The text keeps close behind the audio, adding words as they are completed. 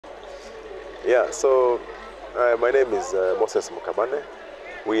Yeah, so my name is Moses Mukabane.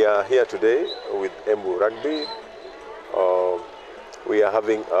 We are here today with Embu Rugby. We are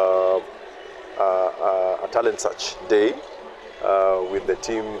having a talent search day with the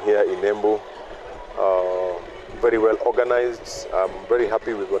team here in Embu. Very well organized. I'm very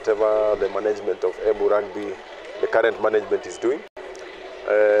happy with whatever the management of Embu Rugby, the current management, is doing.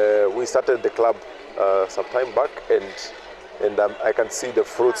 We started the club some time back, and I can see the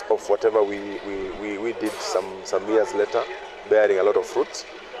fruits of whatever we did some years later, bearing a lot of fruits.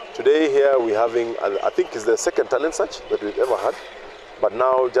 Today here we're having, I think it's the second talent search that we've ever had, but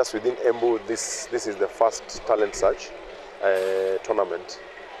now just within Embu, this is the first talent search tournament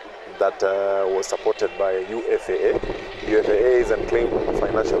that was supported by UFAA. UFAA is Unclaimed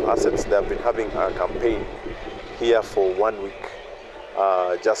Financial Assets. They have been having a campaign here for 1 week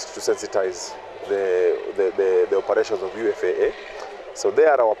just to sensitize the operations of UFAA. So they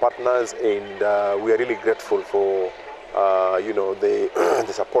are our partners, and we are really grateful for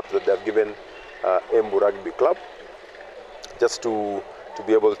the support that they have given Embu Rugby Club, just to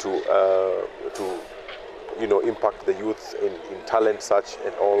be able to impact the youth in talent search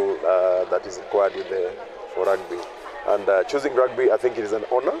and all that is required for rugby. And choosing rugby, I think it is an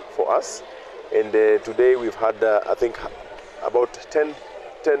honor for us. And today we've had, I think, about 10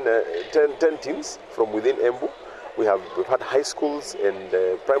 teams from within Embu. We've had high schools and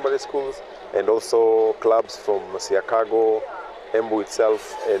primary schools, and also clubs from Siakago, Embu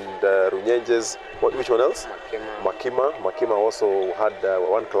itself, and Runyenjes. Which one else? Makima also had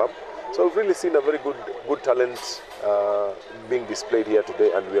one club. So we've really seen a very good talent being displayed here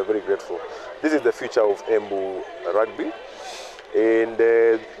today, and we are very grateful. This is the future of Embu Rugby, and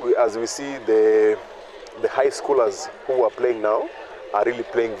as we see, the high schoolers who are playing now are really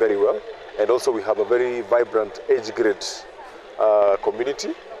playing very well, and also we have a very vibrant age grade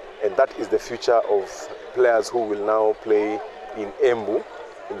community, and that is the future of players who will now play in Embu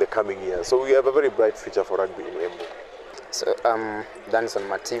in the coming years. So we have a very bright future for rugby in Embu. So I'm Danson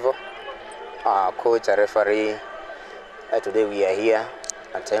Mativo, coach, a referee. Today we are here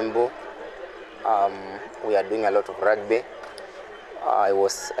at Embu. We are doing a lot of rugby. I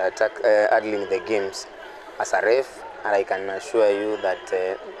was handling the games as a ref, and I can assure you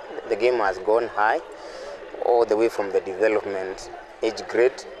that the game has gone high, all the way from the development age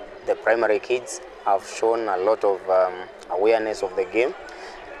grade. The primary kids have shown a lot of awareness of the game,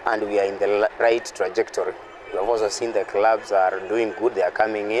 and we are in the right trajectory. We have also seen the clubs are doing good, they are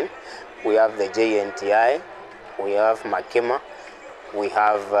coming in. We have the JNTI, we have Makima, we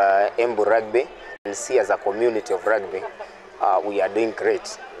have Embu Rugby, and see as a community of rugby, we are doing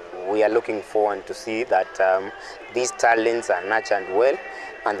great. We are looking forward to see that these talents are nurtured well,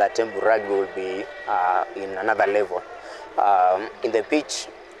 and that Embu Rugby will be in another level. In the pitch,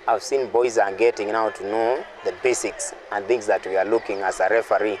 I've seen boys are getting now to know the basics and things that we are looking as a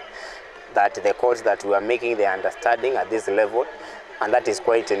referee, that the calls that we are making, they are understanding at this level, and that is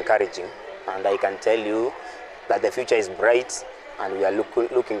quite encouraging. And I can tell you that the future is bright, and we are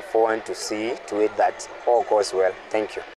looking forward to see to it that all goes well. Thank you.